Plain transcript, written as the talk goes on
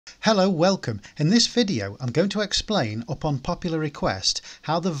Hello, welcome. In this video I'm going to explain, upon popular request,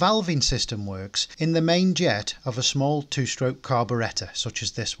 how the valving system works in the main jet of a small two-stroke carburetor such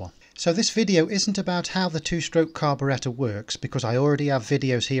as this one. So this video isn't about how the two-stroke carburetor works because I already have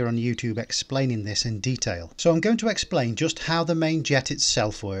videos here on YouTube explaining this in detail. So I'm going to explain just how the main jet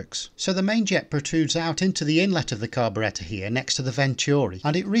itself works. So the main jet protrudes out into the inlet of the carburetor here next to the venturi,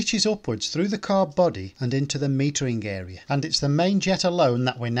 and it reaches upwards through the carb body and into the metering area. And it's the main jet alone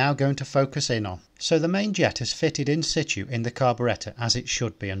that we're now going to focus in on. So the main jet is fitted in situ in the carburetor as it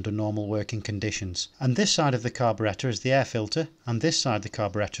should be under normal working conditions. And this side of the carburetor is the air filter, and this side of the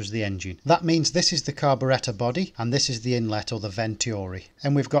carburetor is the engine. That means this is the carburetor body and this is the inlet or the venturi.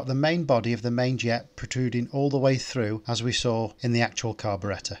 And we've got the main body of the main jet protruding all the way through as we saw in the actual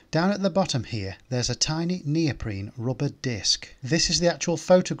carburetor. Down at the bottom here there's a tiny neoprene rubber disc. This is the actual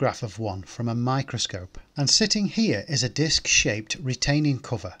photograph of one from a microscope. And sitting here is a disc-shaped retaining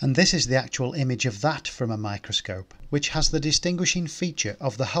cover, and this is the actual image of that from a microscope, which has the distinguishing feature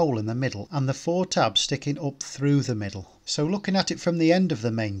of the hole in the middle and the 4 tabs sticking up through the middle. So looking at it from the end of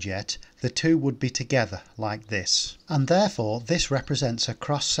the main jet, the two would be together like this. And therefore this represents a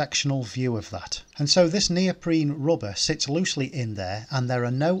cross-sectional view of that. And so this neoprene rubber sits loosely in there, and there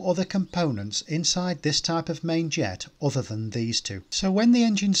are no other components inside this type of main jet other than these two. So when the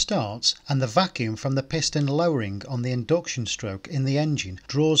engine starts and the vacuum from the piston lowering on the induction stroke in the engine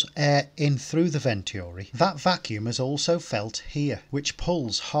draws air in through the venturi, that vacuum is also felt here, which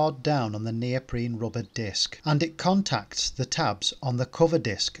pulls hard down on the neoprene rubber disc, and it contacts the tabs on the cover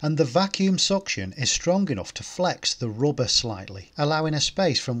disc, and the vacuum suction is strong enough to flex the rubber slightly, allowing a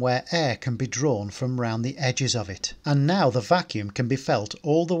space from where air can be drawn from round the edges of it. And now the vacuum can be felt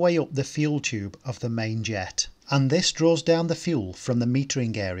all the way up the fuel tube of the main jet. And this draws down the fuel from the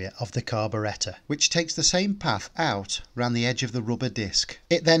metering area of the carburetor, which takes the same path out round the edge of the rubber disc.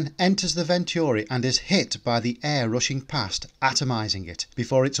 It then enters the venturi and is hit by the air rushing past, atomising it,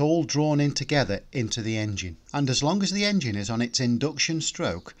 before it's all drawn in together into the engine. And as long as the engine is on its induction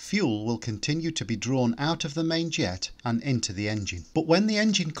stroke, fuel will continue to be drawn out of the main jet and into the engine. But when the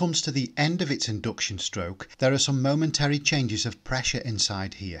engine comes to the end of its induction stroke, there are some momentary changes of pressure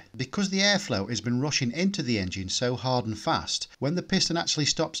inside here. Because the airflow has been rushing into the engine so hard and fast, when the piston actually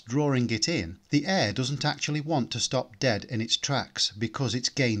stops drawing it in, the air doesn't actually want to stop dead in its tracks because it's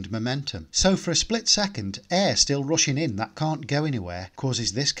gained momentum. So for a split second, air still rushing in that can't go anywhere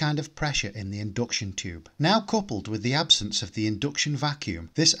causes this kind of pressure in the induction tube. Now coupled with the absence of the induction vacuum,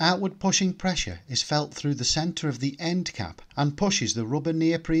 this outward pushing pressure is felt through the centre of the end cap and pushes the rubber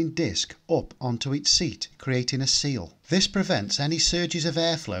neoprene disc up onto its seat, creating a seal. This prevents any surges of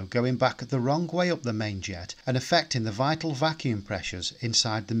airflow going back the wrong way up the main jet and affecting the vital vacuum pressures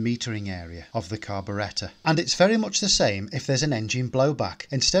inside the metering area of the carburetor. And it's very much the same if there's an engine blowback.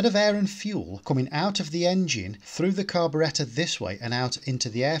 Instead of air and fuel coming out of the engine through the carburetor this way and out into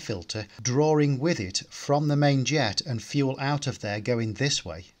the air filter, drawing with it from the main jet and fuel out of there going this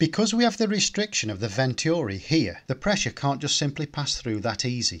way, because we have the restriction of the venturi here, the pressure can't just simply pass through that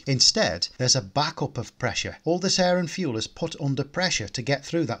easy. Instead, there's a backup of pressure. All this air and fuel is put under pressure to get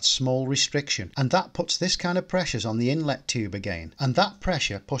through that small restriction, and that puts this kind of pressures on the inlet tube again, and that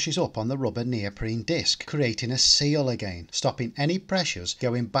pressure pushes up on the rubber neoprene disc, creating a seal again, stopping any pressures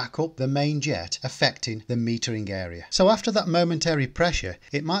going back up the main jet affecting the metering area. So after that momentary pressure,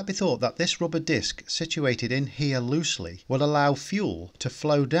 it might be thought that this rubber disc situated in here loosely will allow fuel to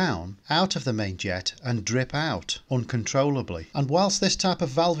flow down out of the main jet and drip out uncontrollably. And whilst this type of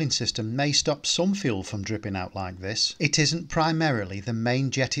valving system may stop some fuel from dripping out like this, it isn't primarily the main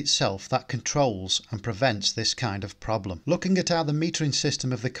jet itself that controls and prevents this kind of problem. Looking at how the metering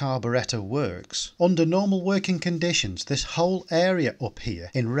system of the carburetor works, under normal working conditions this whole area up here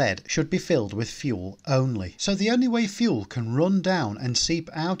in red should be filled with fuel only. So the only way fuel can run down and seep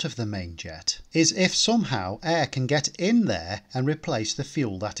out of the main jet is if somehow air can get in there and replace the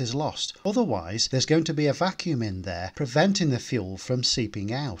fuel that is lost. Otherwise there's going to be a vacuum in there preventing the fuel from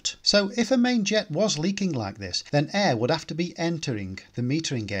seeping out. So if a main jet was leaking like this, then air would have to be entering the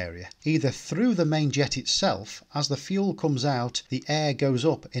metering area, either through the main jet itself. As the fuel comes out, the air goes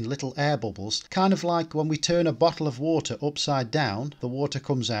up in little air bubbles, kind of like when we turn a bottle of water upside down, the water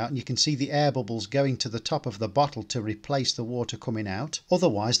comes out and you can see the air bubbles going to the top of the bottle to replace the water coming out.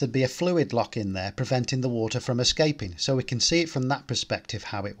 Otherwise there'd be a fluid lock in there preventing the water from escaping, so we can see it from that perspective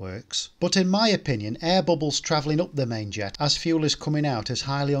how it works. But in my opinion, air bubbles travelling up the main jet as fuel is coming out is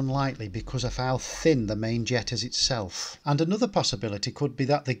highly unlikely because of how thin the main jet is itself. itself. And another possibility could be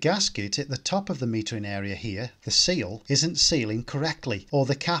that the gasket at the top of the metering area here, the seal, isn't sealing correctly, or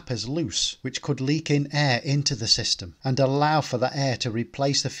the cap is loose, which could leak in air into the system and allow for that air to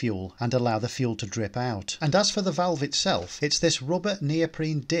replace the fuel and allow the fuel to drip out. And as for the valve itself, it's this rubber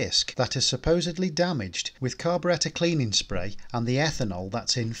neoprene disc that is supposedly damaged with carburetor cleaning spray and the ethanol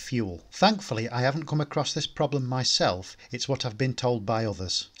that's in fuel. Thankfully, I haven't come across this problem myself. It's what I've been told by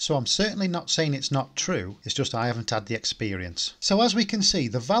others. So I'm certainly not saying it's not true, it's just I haven't had the experience. So as we can see,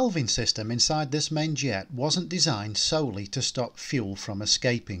 the valving system inside this main jet wasn't designed solely to stop fuel from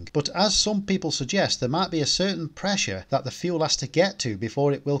escaping. But as some people suggest, there might be a certain pressure that the fuel has to get to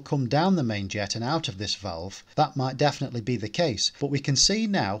before it will come down the main jet and out of this valve. That might definitely be the case, but we can see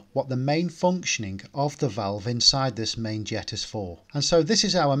now what the main functioning of the valve inside this main jet is for. And so this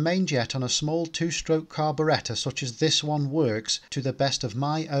is our main jet on a small two-stroke carburetor such as this one works to the best of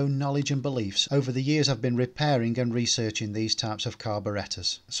my own knowledge and beliefs over the years I've been repairing and researching these types of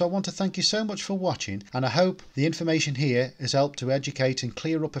carburetors. So I want to thank you so much for watching, and I hope the information here has helped to educate and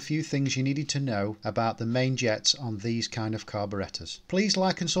clear up a few things you needed to know about the main jets on these kind of carburetors. Please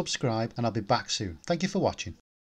like and subscribe, and I'll be back soon. Thank you for watching.